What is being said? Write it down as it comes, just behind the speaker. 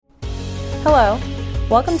Hello,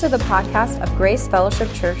 welcome to the podcast of Grace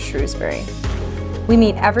Fellowship Church, Shrewsbury. We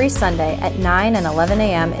meet every Sunday at 9 and 11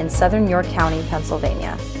 a.m. in Southern York County,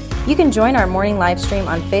 Pennsylvania. You can join our morning live stream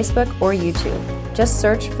on Facebook or YouTube. Just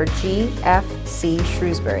search for GFC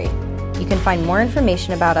Shrewsbury. You can find more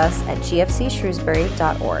information about us at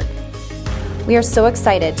gfcshrewsbury.org. We are so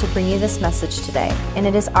excited to bring you this message today, and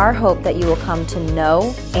it is our hope that you will come to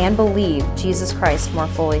know and believe Jesus Christ more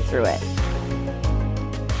fully through it.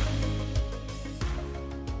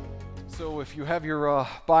 So if you have your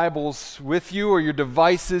Bibles with you or your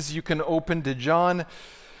devices, you can open to John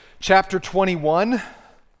chapter 21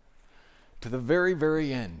 to the very,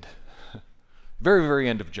 very end. Very, very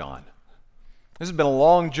end of John. This has been a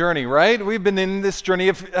long journey, right? We've been in this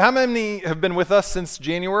journey. How many have been with us since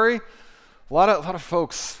January? A lot of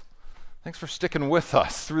folks. Thanks for sticking with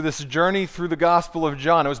us through this journey through the Gospel of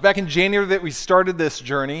John. It was back in January that we started this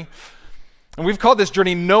journey. And we've called this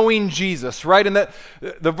journey Knowing Jesus, right? And that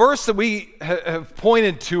the verse that we have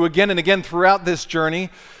pointed to again and again throughout this journey,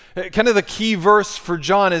 kind of the key verse for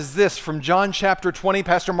John is this, from John chapter 20.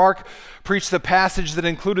 Pastor Mark preached the passage that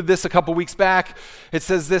included this a couple weeks back. It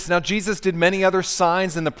says this, "Now Jesus did many other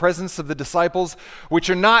signs in the presence of the disciples, which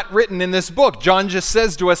are not written in this book." John just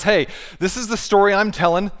says to us, hey, this is the story I'm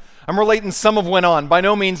telling. I'm relating some of what went on. By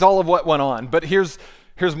no means all of what went on, but here's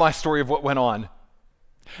my story of what went on.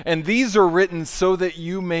 "And these are written so that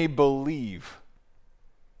you may believe."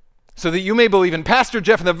 So that you may believe. And Pastor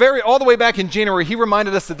Jeff, all the way back in January, he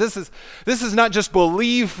reminded us that this is not just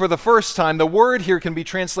believe for the first time. The word here can be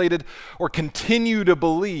translated or continue to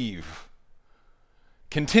believe.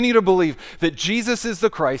 Continue to believe that Jesus is the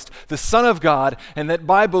Christ, the Son of God, and that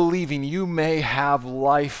by believing you may have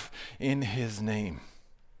life in his name.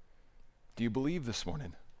 Do you believe this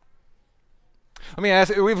morning? Let me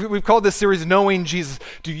ask, we've called this series Knowing Jesus.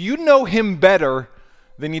 Do you know him better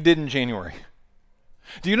than you did in January?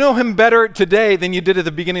 Do you know him better today than you did at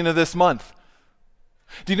the beginning of this month?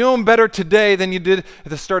 Do you know him better today than you did at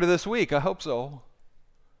the start of this week? I hope so.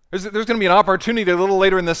 There's going to be an opportunity a little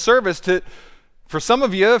later in this service for some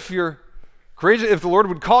of you, if you're courageous, if the Lord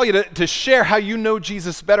would call you to share how you know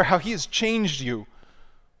Jesus better, how he has changed you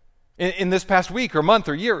in this past week or month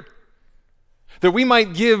or year, that we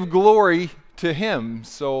might give glory to him.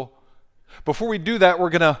 So before we do that,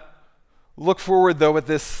 we're going to look forward, though, at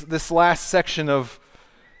this last section of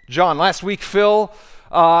John. Last week, Phil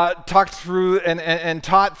talked through and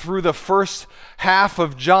taught through the first half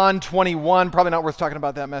of John 21. Probably not worth talking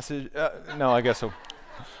about that message. No, I guess so.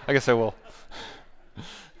 I guess I will.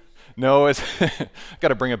 No, it's got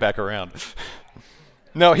to bring it back around.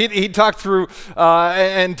 No, he talked through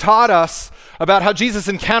and taught us about how Jesus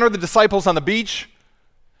encountered the disciples on the beach.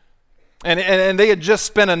 And they had just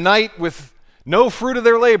spent a night with no fruit of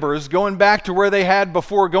their labors, going back to where they had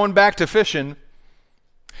before, going back to fishing.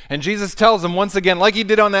 And Jesus tells them once again, like he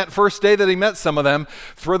did on that first day that he met some of them,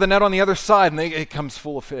 throw the net on the other side, and it comes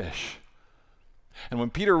full of fish. And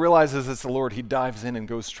when Peter realizes it's the Lord, he dives in and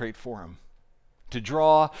goes straight for him to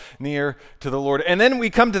draw near to the Lord. And then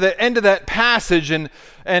we come to the end of that passage, and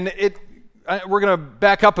we're going to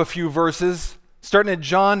back up a few verses, starting at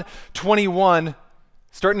John 21,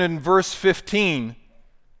 starting in verse 15.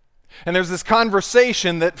 And there's this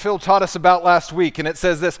conversation that Phil taught us about last week, and it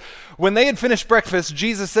says this: "When they had finished breakfast,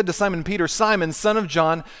 Jesus said to Simon Peter, 'Simon, son of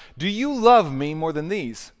John, do you love me more than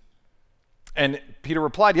these?' And Peter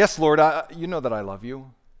replied, 'Yes, Lord, you know that I love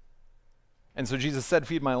you.' And so Jesus said,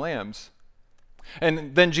 'Feed my lambs.'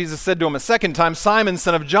 And then Jesus said to him a second time, 'Simon,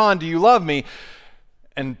 son of John, do you love me?'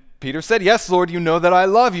 And Peter said, 'Yes, Lord, you know that I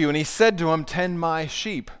love you.' And he said to him, 'Tend my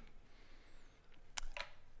sheep.'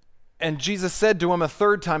 And Jesus said to him a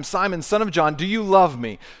third time, 'Simon, son of John, do you love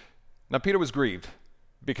me?' Now Peter was grieved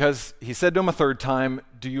because he said to him a third time,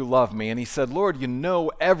 'Do you love me?' And he said, 'Lord, you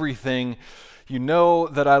know everything. You know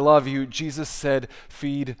that I love you.' Jesus said,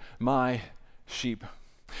 'Feed my sheep.'"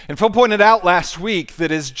 And Phil pointed out last week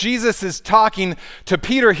that as Jesus is talking to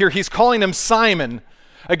Peter here, he's calling him Simon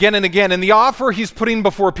again and again. And the offer he's putting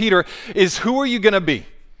before Peter is, who are you going to be?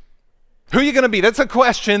 Who are you going to be? That's a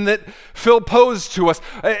question that Phil posed to us.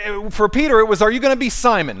 For Peter, it was, are you going to be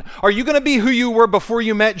Simon? Are you going to be who you were before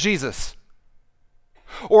you met Jesus?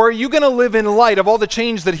 Or are you going to live in light of all the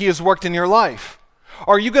change that he has worked in your life?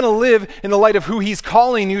 Are you going to live in the light of who he's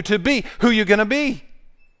calling you to be? Who are you going to be?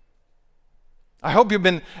 I hope you've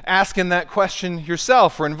been asking that question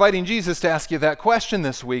yourself, or inviting Jesus to ask you that question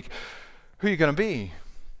this week. Who are you going to be?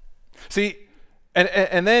 See,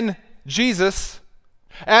 and then Jesus,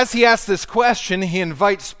 as he asks this question, he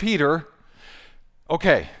invites Peter.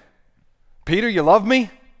 Okay, Peter, you love me?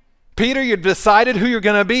 Peter, you've decided who you're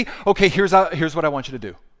going to be? Okay, here's what I want you to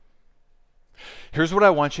do. here's what I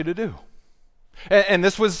want you to do. And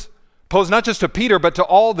this was posed not just to Peter, but to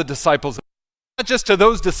all the disciples. Not just to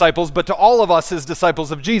those disciples, but to all of us as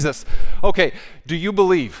disciples of Jesus. Okay, do you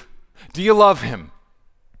believe? Do you love him?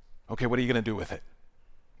 Okay, what are you going to do with it?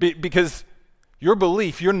 Because your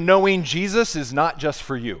belief, your knowing Jesus is not just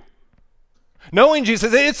for you. Knowing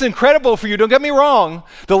Jesus, it's incredible for you, don't get me wrong.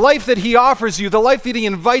 The life that he offers you, the life that he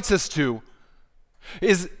invites us to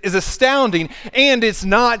is astounding, and it's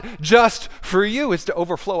not just for you, it's to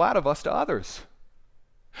overflow out of us to others.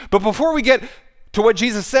 But before we get to what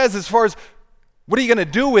Jesus says as far as what are you going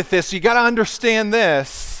to do with this, you got to understand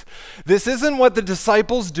this. This isn't what the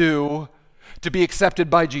disciples do to be accepted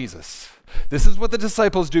by Jesus. This is what the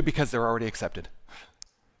disciples do because they're already accepted.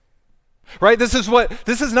 Right? This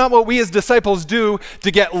is not what we as disciples do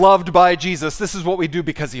to get loved by Jesus. This is what we do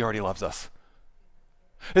because he already loves us.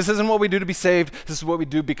 This isn't what we do to be saved. This is what we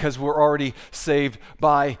do because we're already saved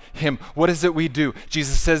by him. What is it we do?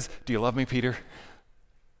 Jesus says, do you love me, Peter?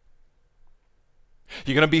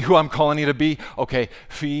 You're going to be who I'm calling you to be? Okay,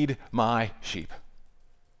 feed my sheep.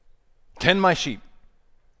 Tend my sheep.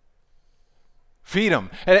 Feed them.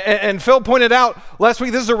 And Phil pointed out last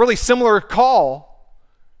week, this is a really similar call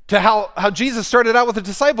to how Jesus started out with the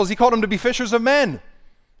disciples. He called them to be fishers of men.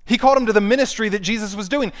 He called them to the ministry that Jesus was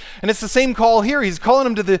doing. And it's the same call here. He's calling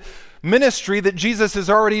them to the ministry that Jesus is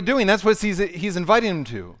already doing. That's what he's inviting them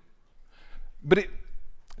to.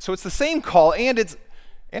 So it's the same call, and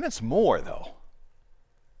it's more, though.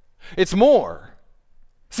 It's more.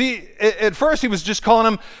 See, at first he was just calling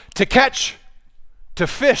them to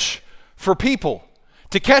fish for people.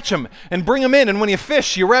 To catch them and bring them in. And when you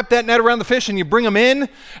fish, you wrap that net around the fish and you bring them in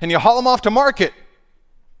and you haul them off to market.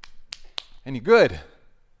 And you're good.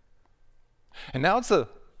 And now it's a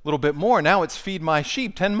little bit more. Now it's feed my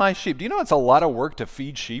sheep, tend my sheep. Do you know it's a lot of work to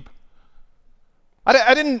feed sheep?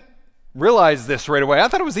 I didn't realize this right away. I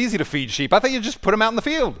thought it was easy to feed sheep. I thought you just put them out in the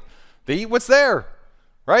field. They eat what's there,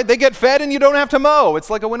 right? They get fed and you don't have to mow. It's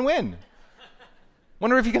like a win-win.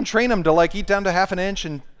 Wonder if you can train them to eat down to half an inch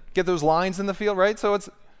and get those lines in the field, right? So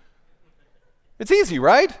it's easy,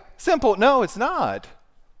 right? Simple. No, it's not.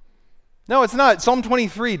 No, it's not. Psalm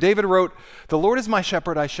 23, David wrote, "The Lord is my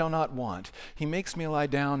shepherd, I shall not want. He makes me lie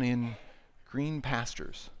down in green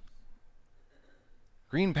pastures."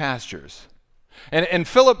 Green pastures. And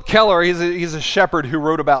Philip Keller, he's a shepherd who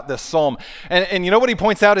wrote about this psalm. And you know what he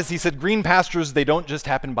points out is he said, green pastures, they don't just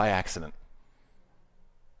happen by accident.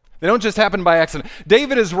 They don't just happen by accident.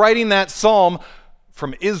 David is writing that psalm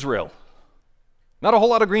from Israel. Not a whole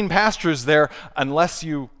lot of green pastures there unless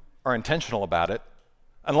you are intentional about it,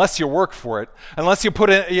 unless you work for it, unless you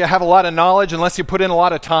have a lot of knowledge, unless you put in a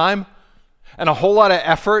lot of time and a whole lot of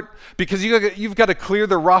effort, because you've got to clear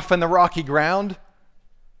the rough and the rocky ground,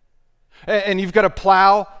 and you've got to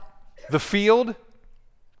plow the field,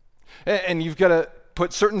 and you've got to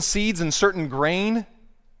put certain seeds and certain grain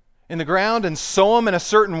in the ground and sow them in a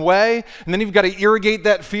certain way, and then you've got to irrigate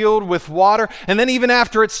that field with water, and then even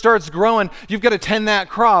after it starts growing, you've got to tend that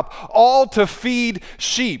crop, all to feed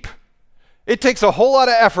sheep. It takes a whole lot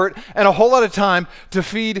of effort and a whole lot of time to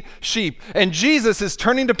feed sheep. And Jesus is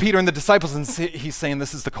turning to Peter and the disciples and he's saying,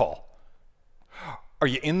 this is the call. Are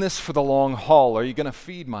you in this for the long haul? Are you going to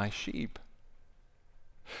feed my sheep?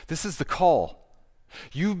 This is the call.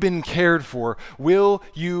 You've been cared for. Will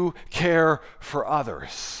you care for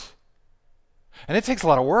others? And it takes a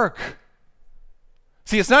lot of work.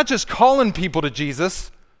 See, it's not just calling people to Jesus.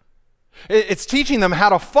 It's teaching them how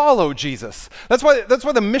to follow Jesus. That's why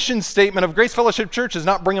the mission statement of Grace Fellowship Church is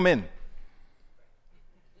not bring them in.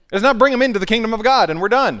 It's not bring them into the kingdom of God and we're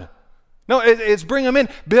done. No, it's bring them in,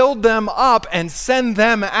 build them up, and send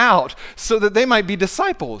them out so that they might be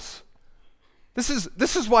disciples. This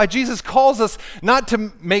is why Jesus calls us not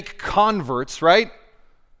to make converts, right?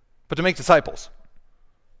 But to make disciples.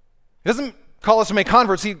 He doesn't call us to make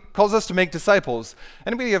converts, he calls us to make disciples.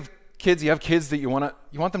 Anybody have kids? You have kids that you want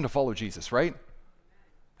them to follow Jesus, right?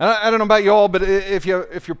 And I don't know about you all, but if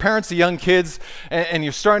your parents are young kids and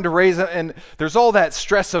you're starting to raise them, and there's all that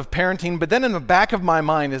stress of parenting, but then in the back of my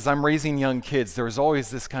mind as I'm raising young kids, there's always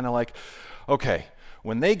this kind of okay,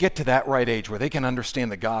 when they get to that right age where they can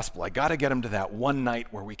understand the gospel, I got to get them to that one night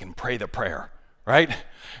where we can pray the prayer, right?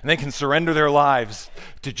 And they can surrender their lives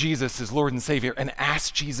to Jesus as Lord and Savior and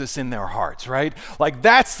ask Jesus in their hearts, right?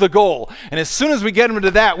 That's the goal. And as soon as we get them to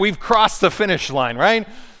that, we've crossed the finish line, right?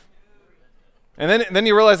 And then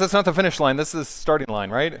you realize that's not the finish line, this is the starting line,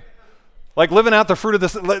 right? Living out the fruit of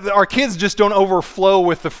this, our kids just don't overflow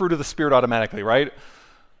with the fruit of the Spirit automatically, right?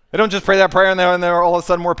 They don't just pray that prayer and they're all of a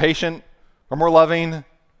sudden more patient or more loving.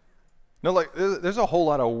 No, there's a whole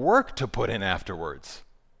lot of work to put in afterwards.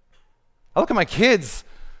 I look at my kids.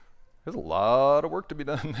 There's a lot of work to be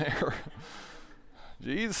done there.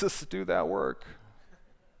 Jesus, do that work.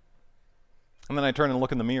 And then I turn and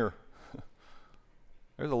look in the mirror.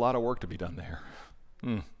 There's a lot of work to be done there.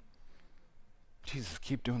 Jesus,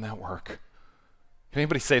 keep doing that work. Can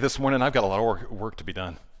anybody say this morning, I've got a lot of work to be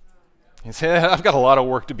done? You say, I've got a lot of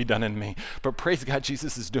work to be done in me. But praise God,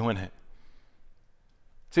 Jesus is doing it.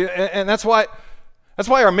 See, and that's why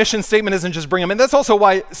our mission statement isn't just bring them in. That's also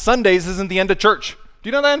why Sundays isn't the end of church. Do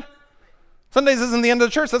you know that? Sundays isn't the end of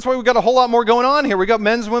the church. That's why we've got a whole lot more going on here. We've got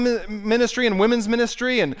men's ministry and women's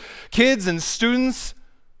ministry and kids and students.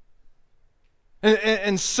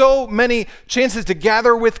 And so many chances to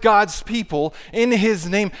gather with God's people in his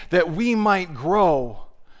name that we might grow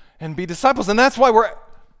and be disciples. And that's why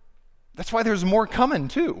there's more coming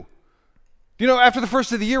too. You know, after the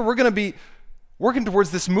first of the year, we're going to be working towards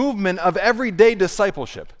this movement of everyday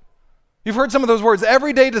discipleship. You've heard some of those words,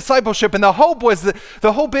 everyday discipleship, and the hope is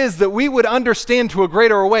that we would understand to a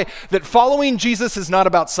greater way that following Jesus is not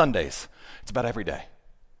about Sundays. It's about every day.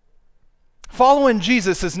 Following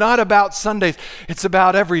Jesus is not about Sundays. It's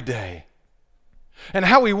about every day. And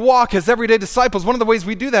how we walk as everyday disciples, one of the ways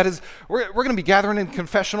we do that is we're going to be gathering in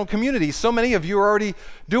confessional communities. So many of you are already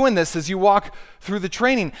doing this as you walk through the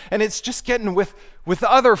training. And it's just getting with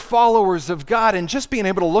other followers of God and just being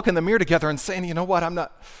able to look in the mirror together and saying, you know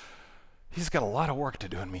what, he's got a lot of work to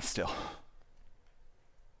do in me still.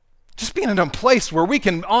 Just being in a place where we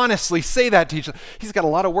can honestly say that to each other. He's got a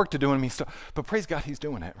lot of work to do in me still. But praise God, he's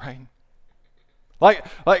doing it, right?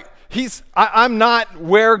 I'm not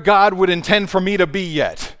where God would intend for me to be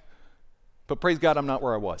yet. But praise God, I'm not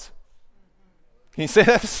where I was. Can you say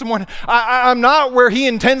that this morning? I'm not where he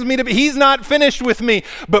intends me to be. He's not finished with me.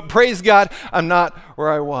 But praise God, I'm not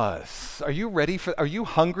where I was. Are you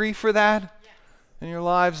hungry for that in your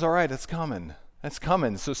lives? All right, it's coming. It's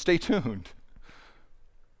coming, so stay tuned.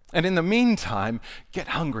 And in the meantime, get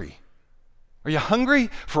hungry. Are you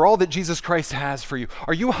hungry for all that Jesus Christ has for you?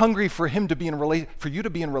 Are you hungry for him to be for you to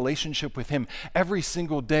be in relationship with him every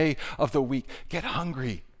single day of the week? Get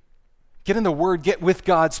hungry. Get in the Word. Get with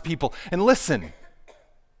God's people. And listen.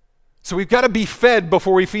 So we've got to be fed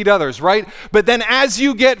before we feed others, right? But then as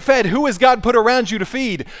you get fed, who has God put around you to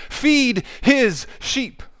feed? Feed his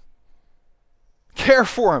sheep. Care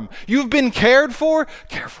for them. You've been cared for,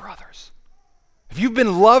 care for others. If you've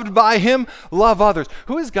been loved by him, love others.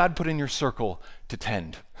 Who has God put in your circle to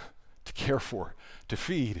tend, to care for, to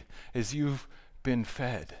feed as you've been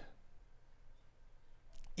fed?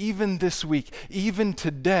 Even this week, even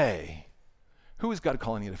today, who is God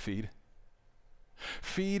calling you to feed?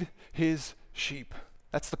 Feed his sheep.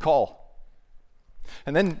 That's the call.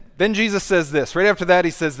 And then Jesus says this. Right after that,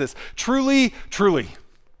 he says this. Truly, truly.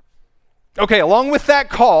 Okay, along with that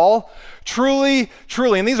call, truly,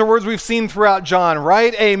 truly, and these are words we've seen throughout John,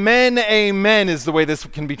 right? Amen, amen is the way this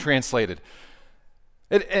can be translated.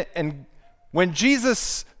 And when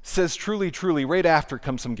Jesus says truly, truly, right after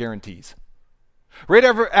comes some guarantees. Right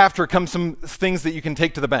after comes some things that you can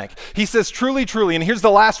take to the bank. He says truly, truly, and here's the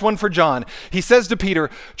last one for John. He says to Peter,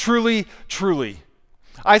 truly, truly.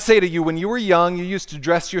 I say to you, when you were young, you used to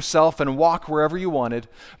dress yourself and walk wherever you wanted.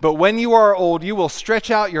 But when you are old, you will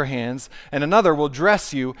stretch out your hands, and another will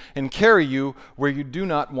dress you and carry you where you do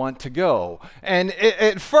not want to go. And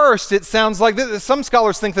at first, it sounds like this. Some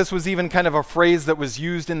scholars think this was even kind of a phrase that was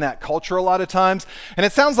used in that culture a lot of times. And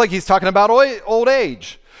it sounds like he's talking about old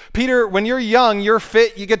age. Peter, when you're young, you're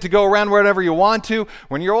fit, you get to go around wherever you want to.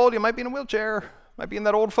 When you're old, you might be in a wheelchair, might be in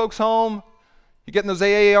that old folks' home. You get in those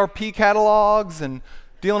AARP catalogs and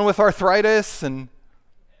dealing with arthritis and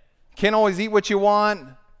can't always eat what you want.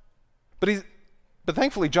 But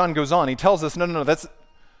thankfully John goes on. He tells us, no, that's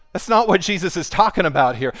not what Jesus is talking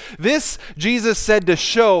about here. This Jesus said to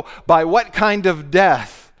show by what kind of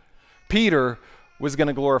death Peter was going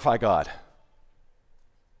to glorify God.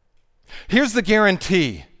 Here's the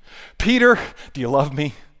guarantee. Peter, do you love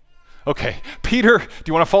me? Okay. Peter, do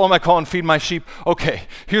you want to follow my call and feed my sheep? Okay.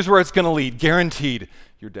 Here's where it's going to lead. Guaranteed,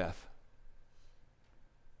 your death.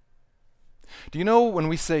 Do you know when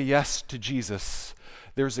we say yes to Jesus,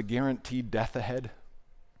 there's a guaranteed death ahead?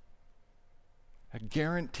 A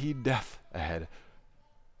guaranteed death ahead.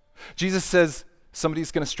 Jesus says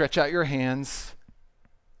somebody's going to stretch out your hands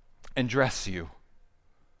and dress you,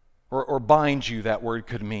 or bind you, that word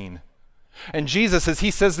could mean. And Jesus, as he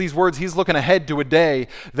says these words, he's looking ahead to a day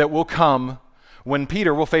that will come when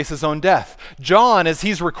Peter will face his own death. John, as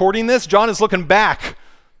he's recording this, John is looking back.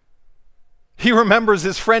 He remembers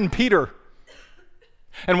his friend Peter.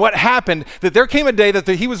 And what happened, that there came a day that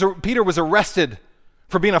Peter was arrested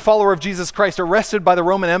for being a follower of Jesus Christ, arrested by the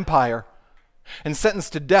Roman Empire. and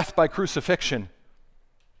sentenced to death by crucifixion.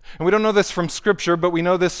 And we don't know this from Scripture, but we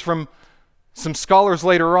know this from some scholars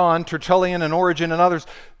later on, Tertullian and Origen and others,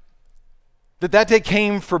 that day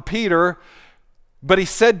came for Peter, but he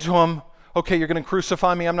said to him, okay, you're going to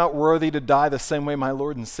crucify me. I'm not worthy to die the same way my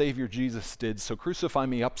Lord and Savior Jesus did, so crucify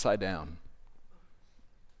me upside down.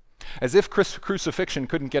 As if crucifixion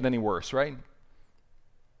couldn't get any worse, right?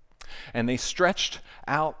 And they stretched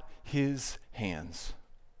out his hands,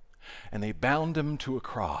 and they bound him to a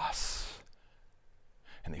cross,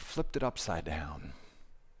 and they flipped it upside down,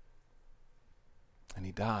 and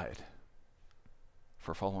he died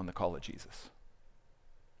for following the call of Jesus.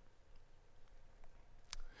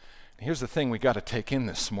 And here's the thing we got to take in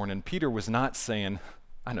this morning. Peter was not saying,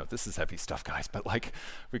 I know this is heavy stuff, guys, but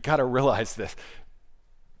we got to realize this.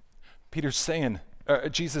 Peter's saying,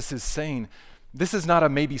 Jesus is saying, this is not a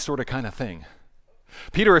maybe sort of kind of thing.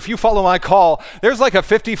 Peter, if you follow my call, there's like a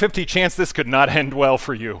 50-50 chance this could not end well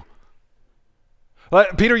for you.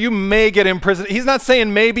 Peter, you may get imprisoned. He's not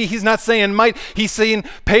saying maybe, he's not saying might. He's saying,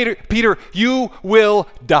 Peter, you will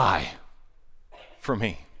die for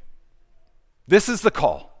me. This is the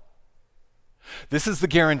call. This is the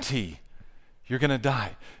guarantee. You're going to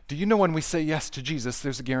die. Do you know when we say yes to Jesus,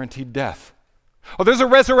 there's a guaranteed death? Oh, there's a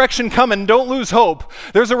resurrection coming. Don't lose hope.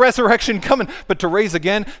 There's a resurrection coming. But to raise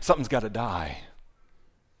again, something's got to die.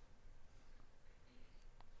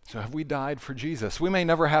 So have we died for Jesus? We may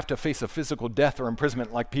never have to face a physical death or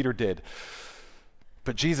imprisonment like Peter did.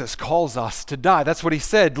 But Jesus calls us to die. That's what he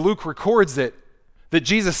said. Luke records it. That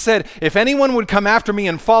Jesus said, if anyone would come after me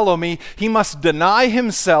and follow me, he must deny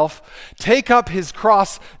himself, take up his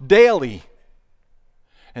cross daily,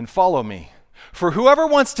 and follow me. For whoever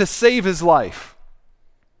wants to save his life,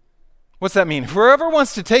 what's that mean? Whoever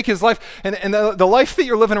wants to take his life, and the life that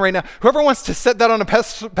you're living right now, whoever wants to set that on a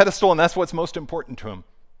pedestal, and that's what's most important to him.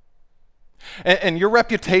 And your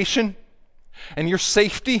reputation, and your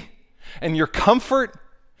safety, and your comfort,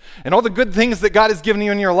 and all the good things that God has given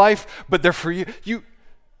you in your life, but they're for you.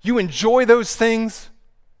 You enjoy those things,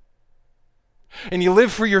 and you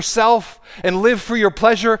live for yourself, and live for your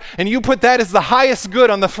pleasure, and you put that as the highest good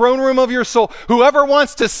on the throne room of your soul. Whoever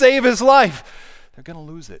wants to save his life, they're going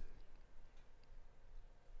to lose it.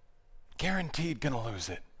 Guaranteed going to lose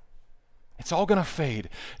it. It's all going to fade.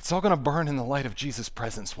 It's all going to burn in the light of Jesus'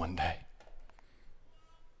 presence one day.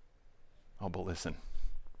 Oh, but listen,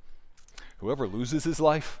 whoever loses his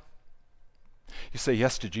life, you say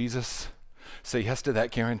yes to Jesus, say yes to that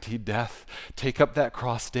guaranteed death, take up that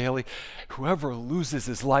cross daily. Whoever loses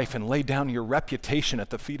his life and lay down your reputation at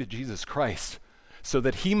the feet of Jesus Christ so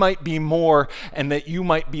that he might be more and that you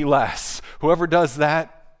might be less. Whoever does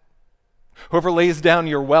that, whoever lays down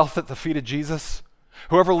your wealth at the feet of Jesus,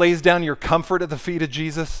 whoever lays down your comfort at the feet of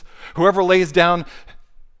Jesus, whoever lays down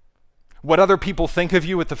what other people think of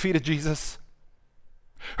you at the feet of Jesus,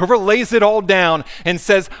 whoever lays it all down and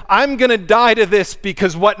says, I'm going to die to this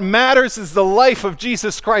because what matters is the life of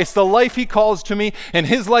Jesus Christ, the life he calls to me and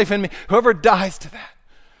his life in me, whoever dies to that,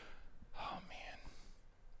 oh man,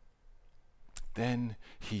 then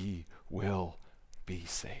he will be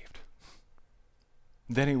saved.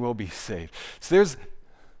 Then he will be saved. So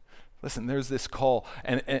there's this call,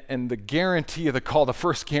 and the guarantee of the call, the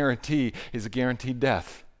first guarantee is a guaranteed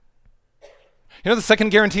death. You know the second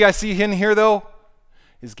guarantee I see in here, though,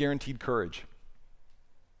 is guaranteed courage.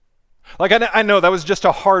 Like, I know that was just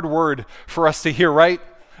a hard word for us to hear, right?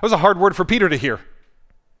 It was a hard word for Peter to hear.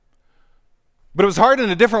 But it was hard in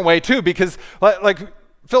a different way, too, because like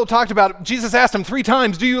Phil talked about, Jesus asked him 3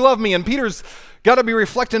 times, do you love me? And Peter's got to be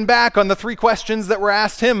reflecting back on the 3 questions that were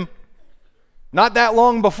asked him not that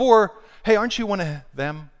long before. Hey, aren't you one of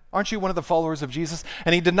them? Aren't you one of the followers of Jesus?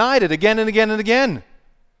 And he denied it again and again and again.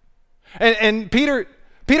 And Peter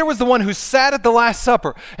was the one who sat at the Last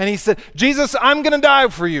Supper, and he said, Jesus, I'm going to die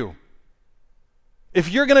for you.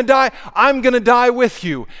 If you're going to die, I'm going to die with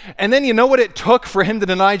you. And then you know what it took for him to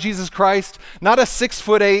deny Jesus Christ? Not a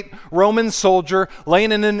 6'8" Roman soldier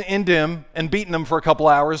laying in an Indim and beating him for a couple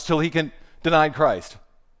hours till he denied Christ.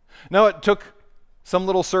 No, it took some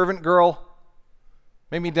little servant girl,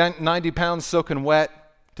 maybe 90 pounds soaking wet,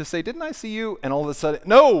 to say, didn't I see you? And all of a sudden,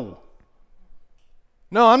 no,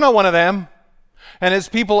 I'm not one of them. And as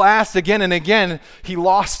people asked again and again, he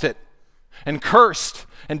lost it and cursed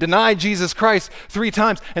and denied Jesus Christ 3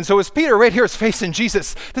 times. And so as Peter right here is facing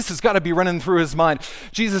Jesus, this has got to be running through his mind.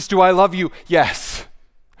 Jesus, do I love you? Yes.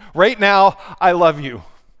 Right now, I love you.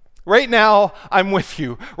 Right now, I'm with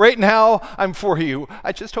you. Right now, I'm for you.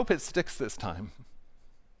 I just hope it sticks this time.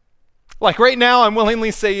 Like right now, I'm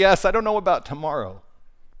willingly say yes. I don't know about tomorrow.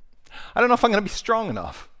 I don't know if I'm going to be strong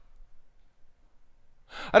enough.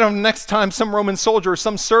 I don't know, next time some Roman soldier or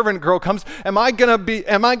some servant girl comes, am I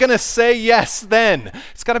gonna say yes then?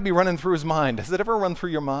 It's got to be running through his mind. Has it ever run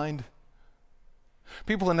through your mind?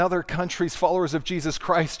 People in other countries, followers of Jesus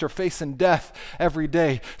Christ, are facing death every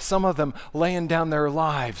day, some of them laying down their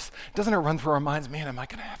lives. Doesn't it run through our minds, man, am I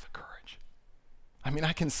going to have the courage? I mean,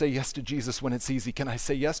 I can say yes to Jesus when it's easy. Can I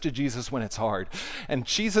say yes to Jesus when it's hard? And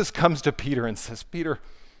Jesus comes to Peter and says, Peter,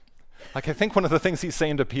 I think one of the things he's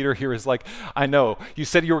saying to Peter here is I know, you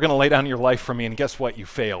said you were going to lay down your life for me, and guess what? You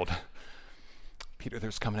failed. Peter,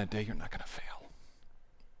 there's coming a day you're not going to fail.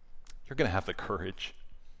 You're going to have the courage.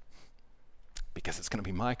 Because it's going to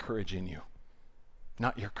be my courage in you,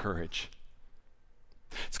 not your courage.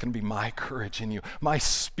 It's going to be my courage in you, my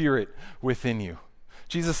spirit within you.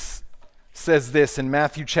 Jesus says this in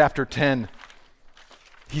Matthew chapter 10.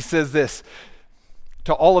 He says this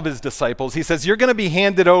to all of his disciples. He says, you're going to be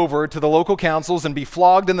handed over to the local councils and be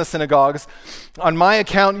flogged in the synagogues. On my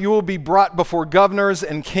account, you will be brought before governors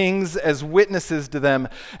and kings as witnesses to them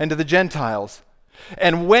and to the Gentiles.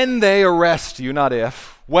 And when they arrest you, not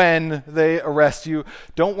if, when they arrest you,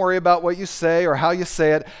 don't worry about what you say or how you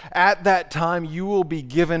say it. At that time, you will be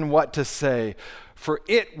given what to say, for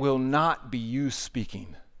it will not be you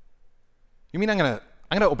speaking. You mean I'm going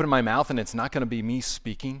to open my mouth and it's not going to be me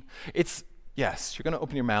speaking? Yes, you're going to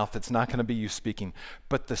open your mouth. It's not going to be you speaking,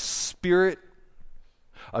 but the Spirit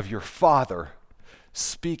of your Father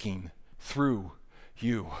speaking through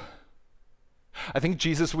you. I think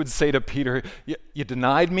Jesus would say to Peter, you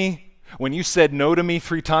denied me? When you said no to me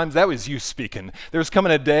 3 times, that was you speaking. There's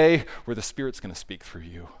coming a day where the Spirit's going to speak through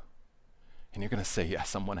you. And you're going to say,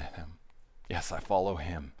 yes, I'm one of him. Yes, I follow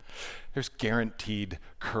him. There's guaranteed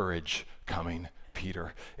courage coming,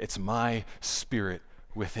 Peter. It's my Spirit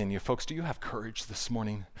within you. Folks, do you have courage this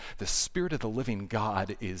morning? The Spirit of the living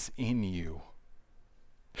God is in you.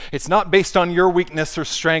 It's not based on your weakness or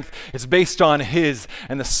strength. It's based on his.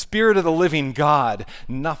 And the Spirit of the living God,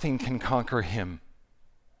 nothing can conquer him.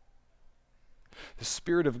 The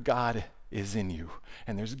Spirit of God is in you.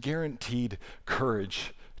 And there's guaranteed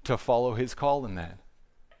courage to follow his call in that.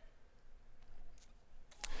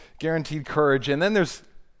 Guaranteed courage. And then there's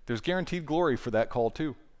guaranteed glory for that call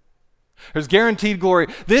too. There's guaranteed glory.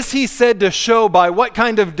 This he said to show by what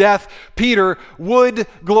kind of death Peter would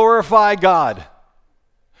glorify God.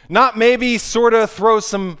 Not maybe sort of throw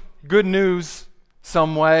some good news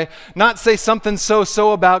some way. Not say something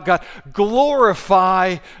so-so about God.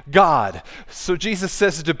 Glorify God. So Jesus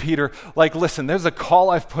says to Peter, listen, there's a call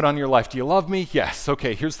I've put on your life. Do you love me? Yes.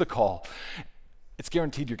 Okay, here's the call. It's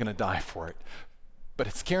guaranteed you're going to die for it. But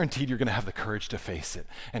it's guaranteed you're going to have the courage to face it.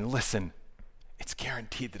 And listen, it's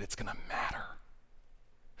guaranteed that it's going to matter.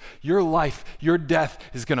 Your life, your death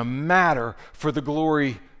is going to matter for the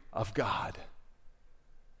glory of God.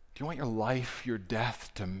 Do you want your life, your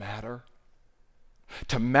death to matter?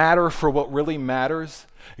 To matter for what really matters?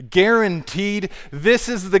 Guaranteed, this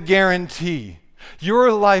is the guarantee.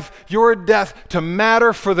 Your life, your death to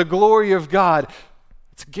matter for the glory of God.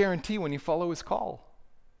 It's a guarantee when you follow his call.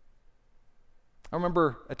 I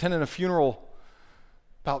remember attending a funeral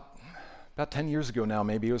about 10 years ago now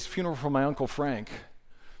maybe. It was a funeral for my Uncle Frank.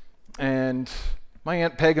 And my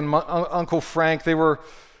Aunt Peg and my Uncle Frank, we were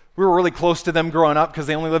really close to them growing up because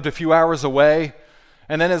they only lived a few hours away.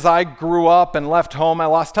 And then as I grew up and left home, I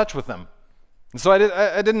lost touch with them. And so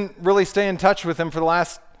I didn't really stay in touch with him for the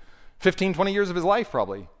last 15, 20 years of his life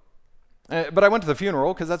probably. But I went to the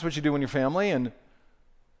funeral because that's what you do in your family. And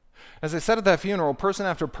as I sat at that funeral, person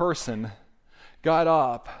after person got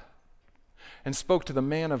up and spoke to the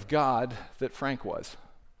man of God that Frank was.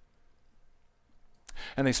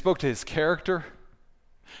 And they spoke to his character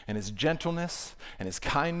and his gentleness and his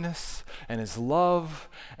kindness and his love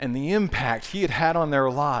and the impact he had on their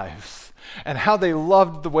lives and how they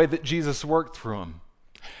loved the way that Jesus worked through him.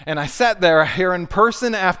 And I sat there hearing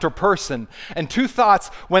person after person, and 2 thoughts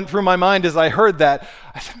went through my mind as I heard that.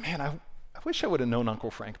 I said, man, I wish I would have known Uncle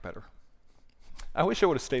Frank better. I wish I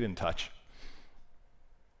would have stayed in touch.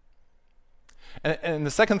 And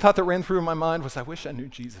the second thought that ran through my mind was, I wish I knew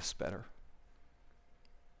Jesus better.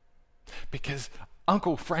 Because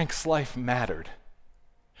Uncle Frank's life mattered,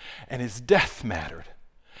 and his death mattered,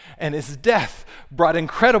 and his death brought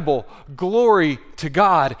incredible glory to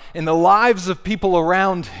God in the lives of people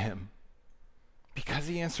around him because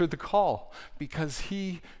he answered the call, because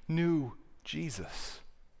he knew Jesus.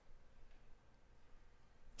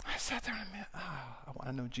 I sat there and I want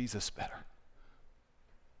to know Jesus better.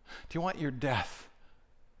 Do you want your death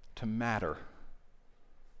to matter?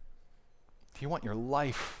 Do you want your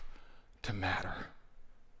life to matter?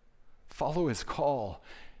 Follow his call.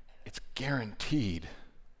 It's guaranteed.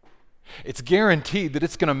 It's guaranteed that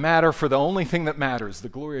it's going to matter for the only thing that matters, the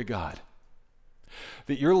glory of God.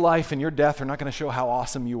 That your life and your death are not going to show how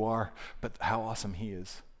awesome you are, but how awesome He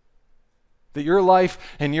is. That your life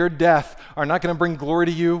and your death are not going to bring glory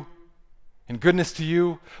to you and goodness to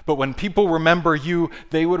you, but when people remember you,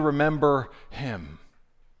 they would remember Him.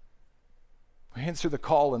 We answer the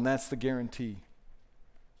call, and that's the guarantee.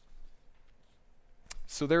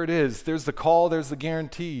 So there it is. There's the call, there's the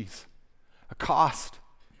guarantees. A cost,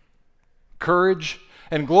 courage,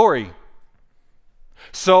 and glory.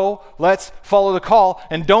 So let's follow the call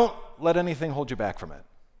and don't let anything hold you back from it.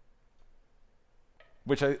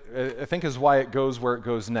 Which I think is why it goes where it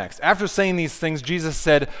goes next. After saying these things, Jesus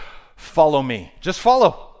said, follow me. Just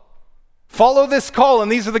follow. Follow this call,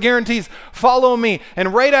 and these are the guarantees. Follow me.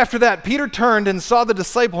 And right after that, Peter turned and saw the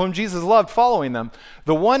disciple whom Jesus loved following them,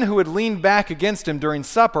 the one who had leaned back against him during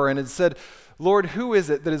supper and had said, Lord, who is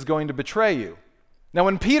it that is going to betray you? Now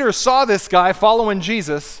when Peter saw this guy following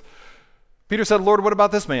Jesus, Peter said, Lord, what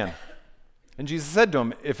about this man? And Jesus said to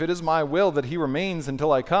him, if it is my will that he remains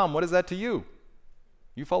until I come, what is that to you?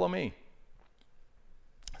 You follow me.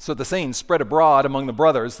 So the saying spread abroad among the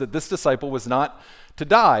brothers that this disciple was not to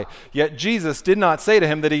die. Yet Jesus did not say to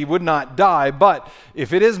him that he would not die, but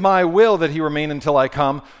if it is my will that he remain until I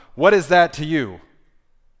come, what is that to you?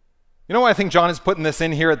 You know why I think John is putting this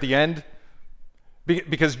in here at the end?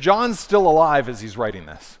 Because John's still alive as he's writing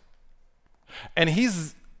this. And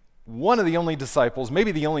he's one of the only disciples,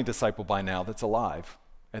 maybe the only disciple by now that's alive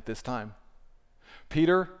at this time.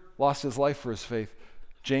 Peter lost his life for his faith.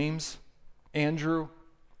 James, Andrew,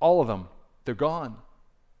 all of them, they're gone.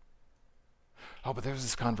 Oh, but there's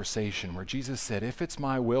this conversation where Jesus said, if it's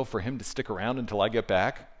my will for him to stick around until I get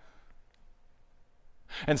back.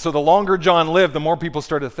 And so the longer John lived, the more people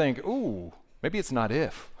started to think, ooh, maybe it's not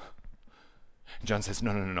if. And John says,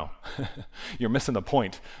 no. You're missing the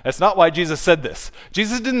point. That's not why Jesus said this.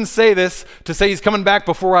 Jesus didn't say this to say he's coming back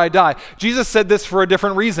before I die. Jesus said this for a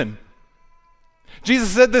different reason.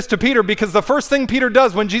 Jesus said this to Peter because the first thing Peter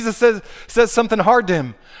does when Jesus says something hard to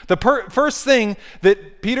him, the first thing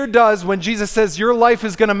that Peter does when Jesus says your life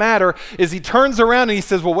is going to matter is he turns around and he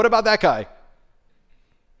says, well, what about that guy?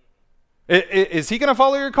 Is he going to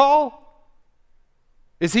follow your call?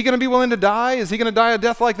 Is he going to be willing to die? Is he going to die a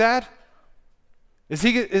death like that? Is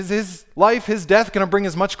his life, his death going to bring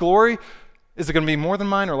as much glory? Is it going to be more than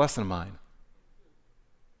mine or less than mine?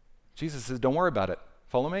 Jesus says, don't worry about it.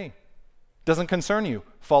 Follow me. Doesn't concern you.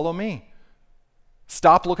 Follow me.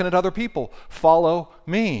 Stop looking at other people. Follow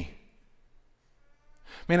me.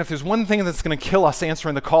 Man, if there's one thing that's going to kill us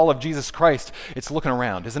answering the call of Jesus Christ, it's looking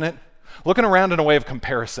around, isn't it? Looking around in a way of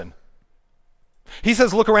comparison. He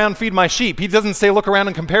says, look around, feed my sheep. He doesn't say look around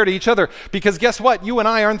and compare to each other, because guess what? You and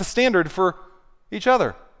I aren't the standard for each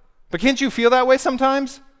other. But can't you feel that way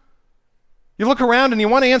sometimes? You look around and you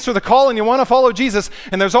want to answer the call and you want to follow Jesus,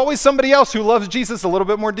 and there's always somebody else who loves Jesus a little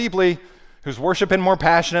bit more deeply, who's worshiping more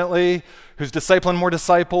passionately, who's discipling more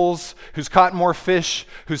disciples, who's caught more fish,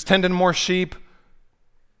 who's tending more sheep.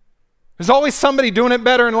 There's always somebody doing it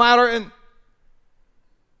better and louder, and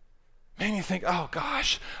man, you think, oh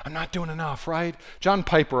gosh, I'm not doing enough, right? John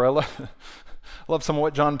Piper, I love some of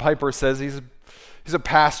what John Piper says. He's a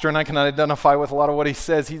pastor, and I can identify with a lot of what he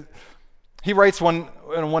says. He writes in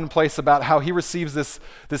one place about how he receives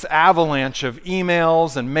this avalanche of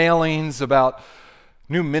emails and mailings about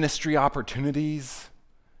new ministry opportunities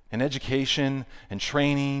and education and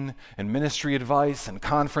training and ministry advice and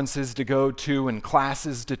conferences to go to and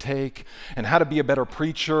classes to take and how to be a better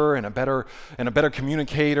preacher and a better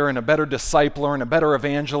communicator and a better discipler and a better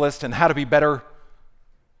evangelist and how to be better.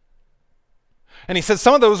 And he says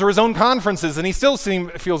some of those are his own conferences, and he still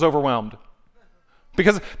feels overwhelmed.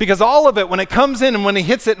 Because all of it, when it comes in and when he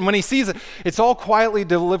hits it and when he sees it, it's all quietly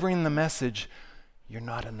delivering the message, you're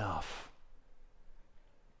not enough.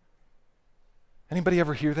 Anybody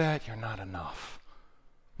ever hear that? You're not enough.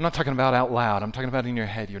 I'm not talking about out loud. I'm talking about in your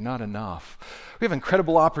head. You're not enough. We have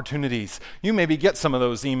incredible opportunities. You maybe get some of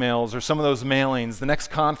those emails or some of those mailings, the next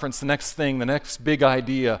conference, the next thing, the next big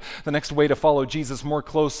idea, the next way to follow Jesus more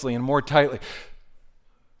closely and more tightly.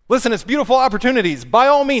 Listen, it's beautiful opportunities. By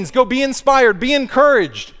all means, go be inspired, be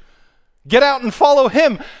encouraged. Get out and follow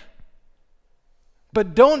him.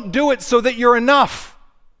 But don't do it so that you're enough.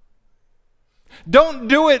 Don't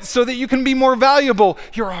do it so that you can be more valuable.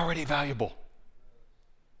 You're already valuable.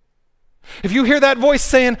 If you hear that voice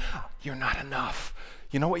saying, you're not enough,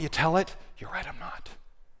 you know what you tell it? You're right, I'm not.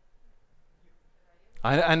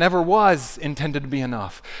 I never was intended to be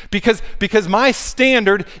enough. Because my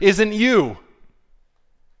standard isn't you.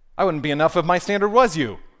 I wouldn't be enough if my standard was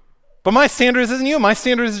you. But my standard isn't you. My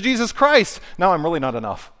standard is Jesus Christ. Now I'm really not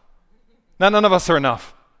enough. None of us are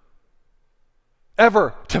enough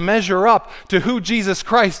ever to measure up to who Jesus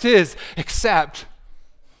Christ is, except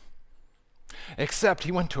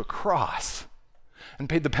he went to a cross and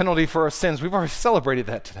paid the penalty for our sins. We've already celebrated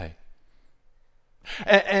that today.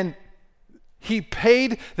 And he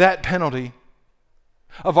paid that penalty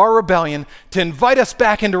of our rebellion to invite us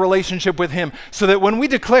back into relationship with him, so that when we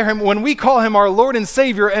declare him, when we call him our Lord and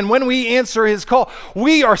Savior, and when we answer his call,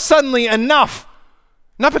 we are suddenly enough.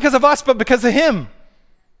 Not because of us, but because of him.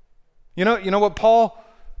 You know what Paul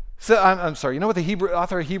said? You know what the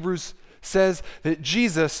author of Hebrews says? That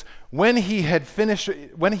Jesus, when he had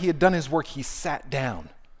done his work, he sat down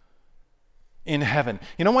in heaven.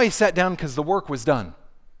 You know why he sat down? Because the work was done.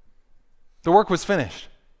 The work was finished.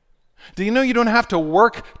 Do you know you don't have to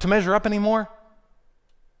work to measure up anymore?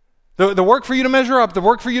 The work for you to measure up, the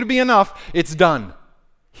work for you to be enough, it's done.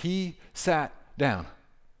 He sat down.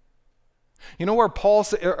 You know where Paul,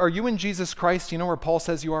 are you in Jesus Christ? You know where Paul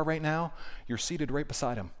says you are right now? You're seated right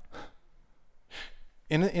beside him.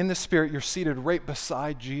 In the Spirit, you're seated right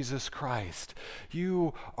beside Jesus Christ.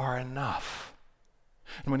 You are enough.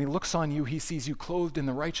 And when he looks on you, he sees you clothed in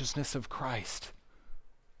the righteousness of Christ.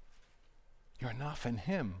 You're enough in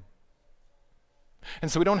him.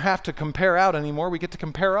 And so we don't have to compare out anymore. We get to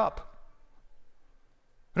compare up.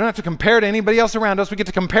 We don't have to compare to anybody else around us. We get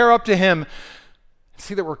to compare up to him.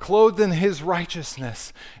 See that we're clothed in his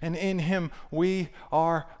righteousness, and in him we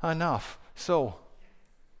are enough. So,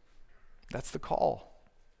 that's the call.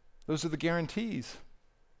 Those are the guarantees.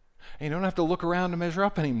 And you don't have to look around to measure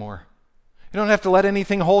up anymore. You don't have to let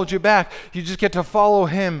anything hold you back. You just get to follow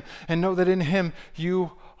him and know that in him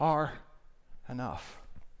you are enough.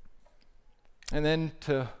 And then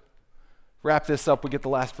to wrap this up, we get the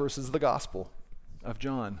last verses of the Gospel of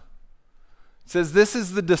John. It says, "This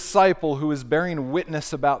is the disciple who is bearing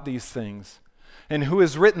witness about these things, and who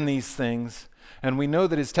has written these things, and we know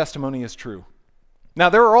that his testimony is true." Now,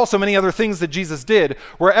 there are also many other things that Jesus did.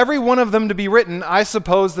 Were every one of them to be written, I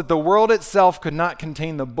suppose that the world itself could not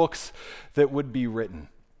contain the books that would be written.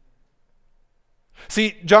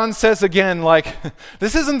 See, John says again,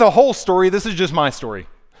 this isn't the whole story, this is just my story.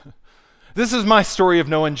 This is my story of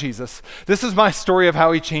knowing Jesus. This is my story of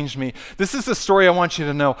how he changed me. This is the story I want you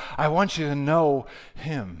to know. I want you to know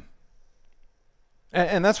him.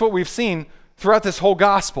 And that's what we've seen throughout this whole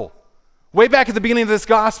gospel. Way back at the beginning of this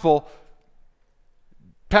gospel,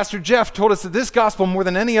 Pastor Jeff told us that this gospel, more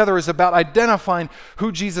than any other, is about identifying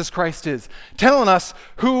who Jesus Christ is, telling us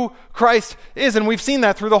who Christ is, and we've seen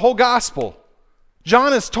that through the whole gospel.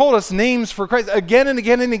 John has told us names for Christ again and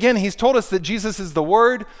again and again. He's told us that Jesus is the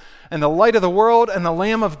Word, and the light of the world, and the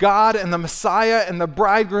Lamb of God, and the Messiah, and the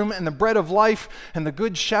bridegroom, and the bread of life, and the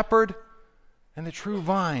good shepherd, and the true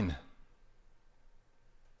vine.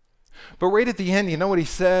 But right at the end, you know what he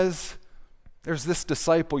says? There's this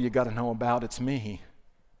disciple you got to know about. It's me.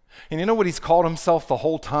 And you know what he's called himself the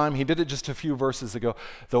whole time? He did it just a few verses ago.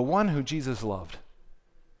 The one who Jesus loved.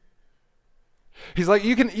 He's like,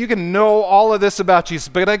 you can know all of this about Jesus,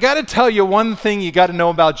 but I got to tell you one thing you got to know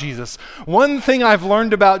about Jesus. One thing I've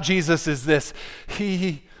learned about Jesus is this: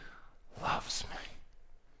 he loves me.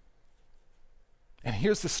 And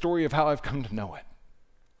here's the story of how I've come to know it.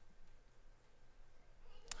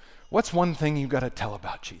 What's one thing you got to tell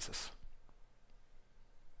about Jesus?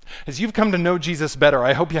 As you've come to know Jesus better,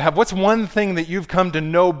 I hope you have. What's one thing that you've come to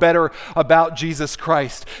know better about Jesus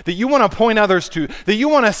Christ that you want to point others to, that you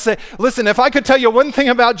want to say, listen, if I could tell you one thing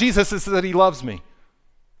about Jesus, it's that he loves me.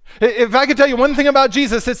 If I could tell you one thing about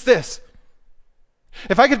Jesus, it's this.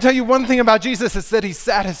 If I could tell you one thing about Jesus, it's that he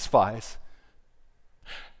satisfies.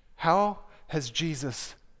 How has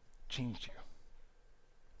Jesus changed you?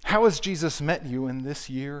 How has Jesus met you in this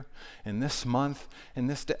year, in this month, in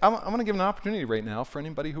this day? I'm going to give an opportunity right now for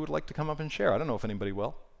anybody who would like to come up and share. I don't know if anybody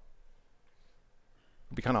will.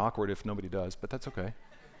 It'd be kind of awkward if nobody does, but that's okay.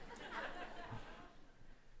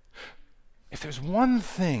 If there's one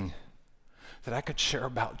thing that I could share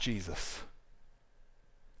about Jesus,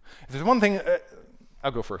 if there's one thing, I'll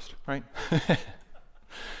go first, right?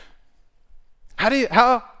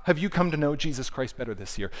 How have you come to know Jesus Christ better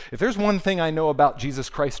this year? If there's one thing I know about Jesus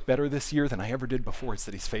Christ better this year than I ever did before, it's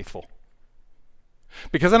that he's faithful.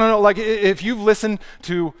 Because I don't know, if you've listened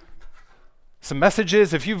to some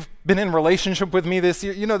messages, if you've been in relationship with me this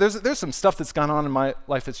year, there's some stuff that's gone on in my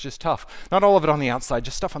life that's just tough. Not all of it on the outside,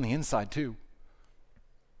 just stuff on the inside too.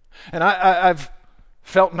 And I've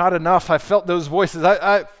felt not enough. I've felt those voices.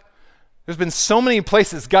 There's been so many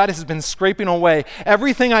places God has been scraping away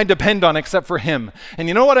everything I depend on except for him. And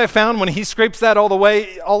you know what I found when he scrapes that all the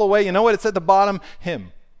way, you know what? It's at the bottom,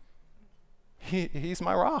 him. He's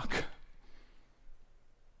my rock.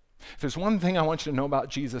 If there's one thing I want you to know about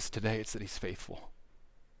Jesus today, it's that he's faithful.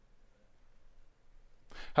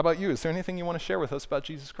 How about you? Is there anything you want to share with us about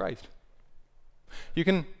Jesus Christ? You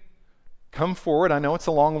can come forward. I know it's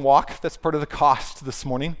a long walk. That's part of the cost this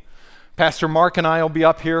morning. Pastor Mark and I will be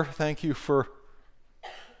up here.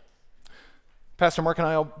 Pastor Mark and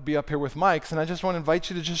I will be up here with mics, and I just want to invite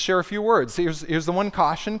you to just share a few words. Here's the one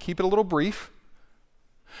caution. Keep it a little brief.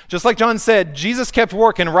 Just like John said, Jesus kept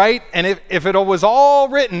working, right? And if it was all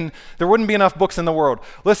written, there wouldn't be enough books in the world.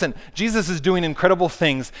 Listen, Jesus is doing incredible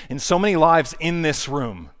things in so many lives in this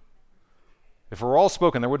room. If it were all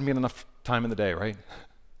spoken, there wouldn't be enough time in the day, right?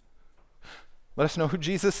 Let us know who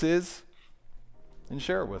Jesus is and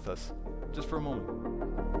share it with us just for a moment.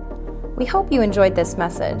 We hope you enjoyed this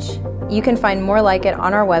message. You can find more like it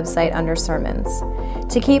on our website under sermons.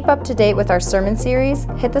 To keep up to date with our sermon series,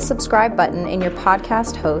 hit the subscribe button in your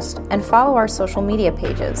podcast host and follow our social media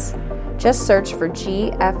pages. Just search for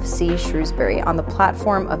GFC Shrewsbury on the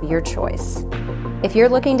platform of your choice. If you're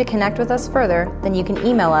looking to connect with us further, then you can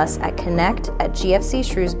email us at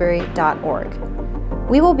connect@gfcshrewsbury.org.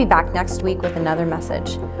 We will be back next week with another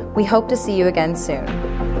message. We hope to see you again soon.